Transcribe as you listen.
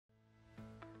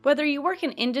Whether you work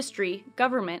in industry,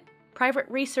 government, private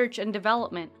research and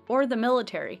development, or the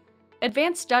military,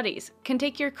 advanced studies can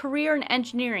take your career in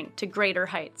engineering to greater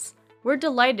heights. We're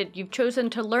delighted you've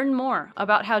chosen to learn more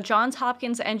about how Johns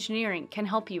Hopkins Engineering can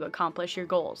help you accomplish your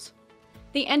goals.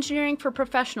 The Engineering for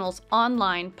Professionals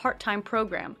online part-time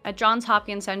program at Johns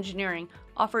Hopkins Engineering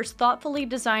offers thoughtfully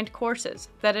designed courses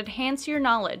that enhance your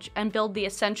knowledge and build the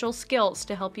essential skills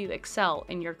to help you excel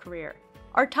in your career.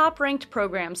 Our top-ranked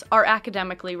programs are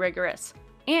academically rigorous,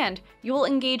 and you will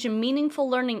engage in meaningful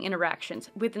learning interactions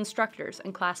with instructors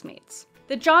and classmates.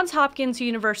 The Johns Hopkins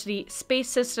University Space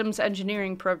Systems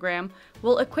Engineering program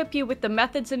will equip you with the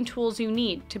methods and tools you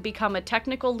need to become a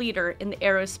technical leader in the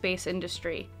aerospace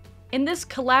industry. In this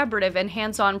collaborative and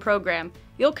hands-on program,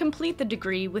 you'll complete the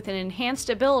degree with an enhanced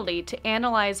ability to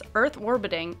analyze Earth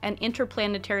orbiting and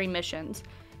interplanetary missions,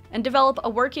 and develop a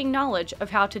working knowledge of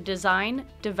how to design,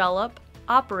 develop,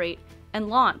 operate, and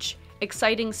launch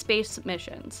exciting space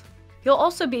missions. You'll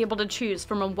also be able to choose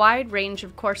from a wide range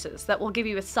of courses that will give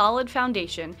you a solid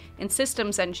foundation in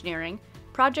systems engineering,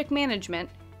 project management,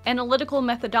 analytical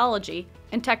methodology,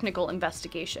 and technical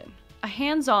investigation. A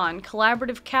hands-on,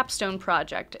 collaborative capstone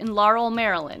project in Laurel,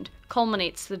 Maryland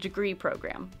culminates the degree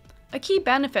program. A key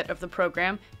benefit of the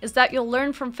program is that you'll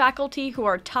learn from faculty who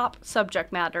are top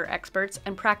subject matter experts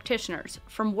and practitioners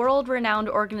from world-renowned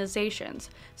organizations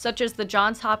such as the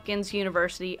Johns Hopkins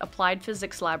University Applied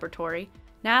Physics Laboratory,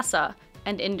 NASA,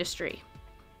 and industry.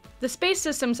 The Space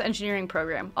Systems Engineering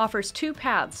program offers 2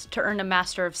 paths to earn a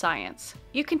Master of Science.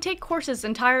 You can take courses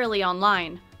entirely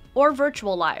online, or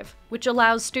virtual live, which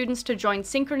allows students to join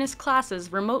synchronous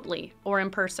classes remotely or in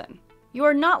person. You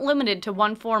are not limited to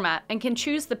one format and can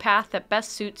choose the path that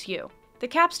best suits you. The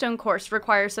capstone course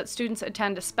requires that students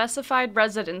attend a specified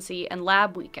residency and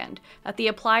lab weekend at the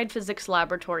Applied Physics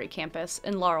Laboratory campus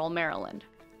in Laurel, Maryland.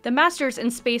 The Master's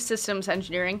in Space Systems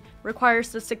Engineering requires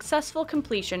the successful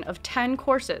completion of 10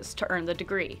 courses to earn the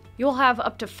degree. You'll have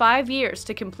up to 5 years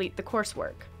to complete the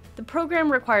coursework. The program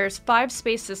requires 5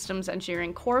 Space Systems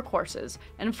Engineering core courses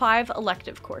and 5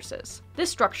 elective courses.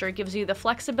 This structure gives you the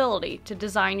flexibility to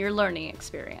design your learning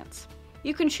experience.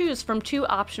 You can choose from 2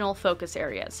 optional focus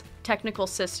areas, technical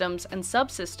systems and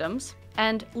subsystems,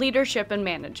 and leadership and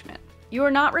management. You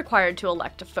are not required to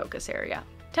elect a focus area.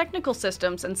 Technical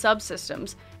systems and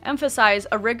subsystems emphasize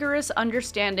a rigorous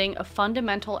understanding of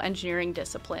fundamental engineering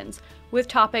disciplines with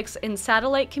topics in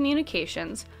satellite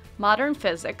communications, modern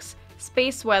physics,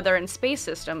 space weather and space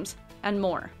systems, and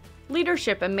more.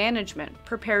 Leadership and management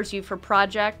prepares you for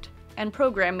project and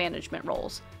program management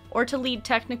roles, or to lead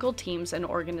technical teams and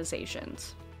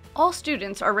organizations. All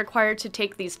students are required to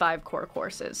take these 5 core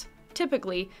courses.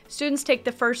 Typically, students take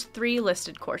the first 3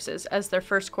 listed courses as their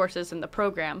first courses in the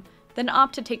program, then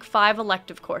opt to take 5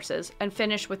 elective courses and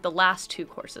finish with the last 2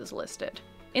 courses listed.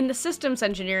 In the Systems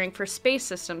Engineering for Space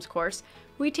Systems course,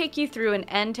 we take you through an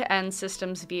end-to-end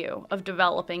systems view of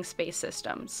developing space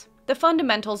systems. The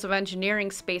Fundamentals of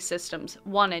Engineering Space Systems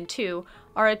 1 and 2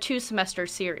 are a 2-semester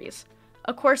series,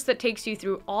 a course that takes you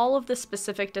through all of the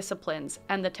specific disciplines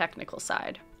and the technical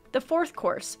side. The 4th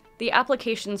course, The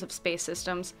Applications of Space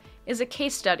Systems, is a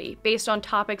case study based on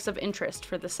topics of interest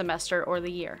for the semester or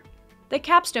the year. The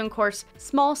capstone course,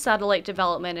 Small Satellite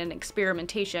Development and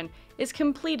Experimentation, is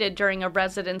completed during a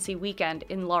residency weekend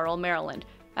in Laurel, Maryland,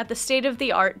 at the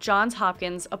state-of-the-art Johns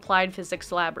Hopkins Applied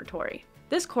Physics Laboratory.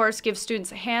 This course gives students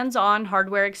hands-on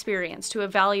hardware experience to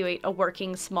evaluate a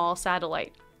working small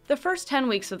satellite. The first 10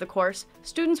 weeks of the course,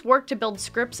 students work to build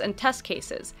scripts and test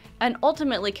cases, and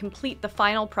ultimately complete the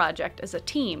final project as a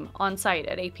team on site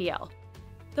at APL.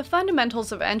 The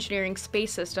Fundamentals of Engineering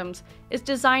Space Systems is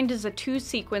designed as a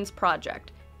 2-sequence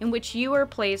project in which you are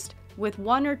placed with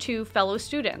 1 or 2 fellow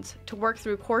students to work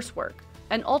through coursework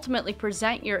and ultimately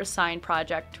present your assigned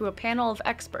project to a panel of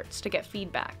experts to get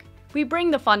feedback. We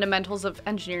bring the Fundamentals of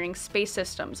Engineering Space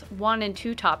Systems 1 and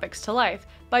 2 topics to life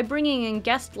by bringing in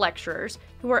guest lecturers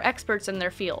who are experts in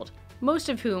their field, most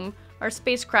of whom are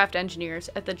spacecraft engineers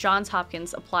at the Johns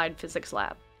Hopkins Applied Physics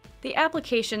Lab. The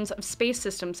Applications of Space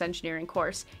Systems Engineering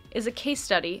course is a case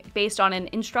study based on an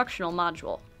instructional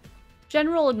module.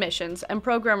 General admissions and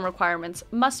program requirements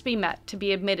must be met to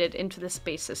be admitted into the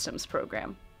Space Systems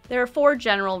program. There are 4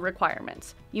 general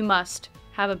requirements. You must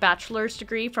have a bachelor's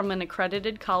degree from an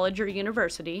accredited college or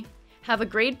university, have a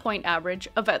grade point average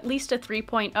of at least a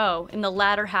 3.0 in the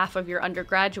latter half of your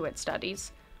undergraduate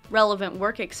studies, relevant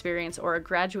work experience or a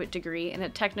graduate degree in a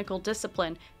technical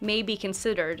discipline may be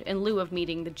considered in lieu of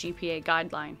meeting the GPA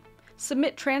guideline.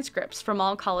 Submit transcripts from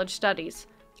all college studies.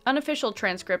 Unofficial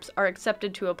transcripts are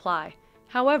accepted to apply.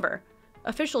 However,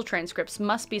 official transcripts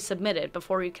must be submitted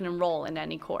before you can enroll in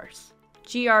any course.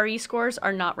 GRE scores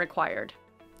are not required.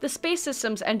 The Space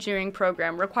Systems Engineering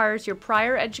program requires your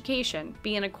prior education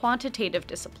be in a quantitative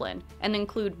discipline and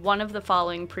include one of the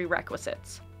following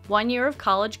prerequisites: 1 year of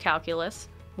college calculus,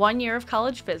 1 year of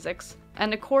college physics,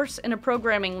 and a course in a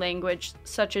programming language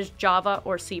such as Java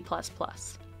or C++.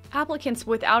 Applicants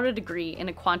without a degree in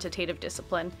a quantitative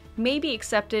discipline may be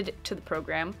accepted to the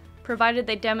program, provided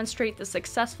they demonstrate the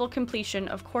successful completion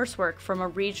of coursework from a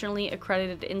regionally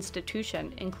accredited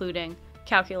institution including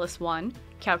Calculus 1,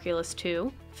 Calculus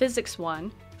 2, Physics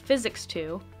 1, Physics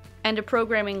 2, and a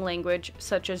programming language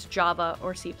such as Java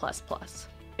or C++.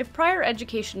 If prior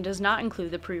education does not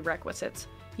include the prerequisites,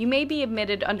 you may be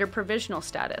admitted under provisional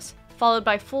status, followed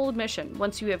by full admission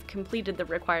once you have completed the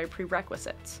required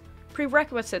prerequisites.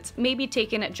 Prerequisites may be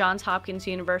taken at Johns Hopkins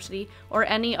University or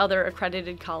any other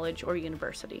accredited college or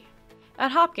university.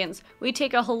 At Hopkins, we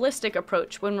take a holistic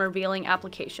approach when revealing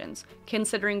applications,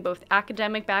 considering both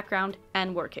academic background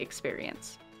and work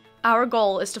experience. Our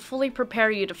goal is to fully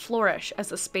prepare you to flourish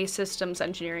as a space systems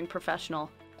engineering professional.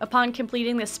 Upon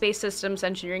completing the Space Systems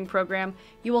Engineering program,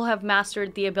 you will have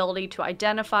mastered the ability to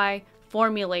identify,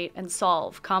 formulate, and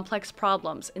solve complex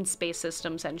problems in space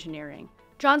systems engineering.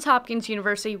 Johns Hopkins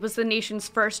University was the nation's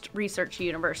first research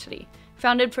university,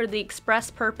 founded for the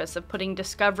express purpose of putting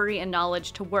discovery and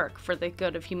knowledge to work for the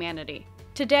good of humanity.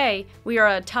 Today, we are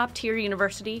a top-tier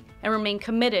university and remain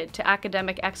committed to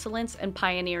academic excellence and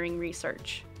pioneering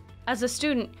research. As a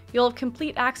student, you'll have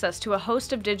complete access to a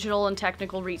host of digital and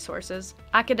technical resources,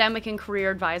 academic and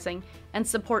career advising, and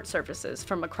support services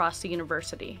from across the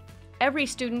university. Every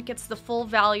student gets the full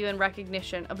value and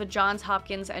recognition of a Johns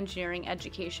Hopkins engineering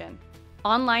education.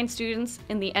 Online students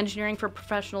in the Engineering for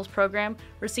Professionals program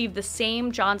receive the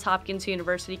same Johns Hopkins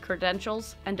University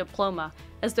credentials and diploma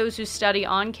as those who study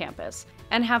on campus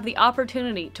and have the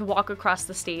opportunity to walk across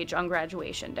the stage on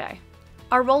graduation day.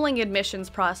 Our rolling admissions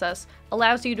process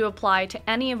allows you to apply to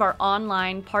any of our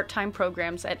online part-time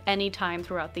programs at any time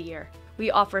throughout the year. We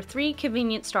offer 3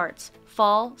 convenient starts: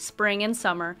 fall, spring, and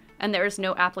summer, and there is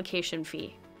no application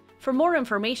fee. For more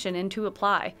information and to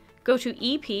apply, go to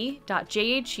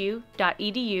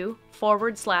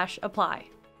ep.jhu.edu/apply.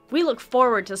 We look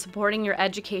forward to supporting your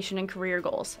education and career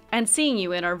goals and seeing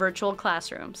you in our virtual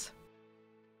classrooms.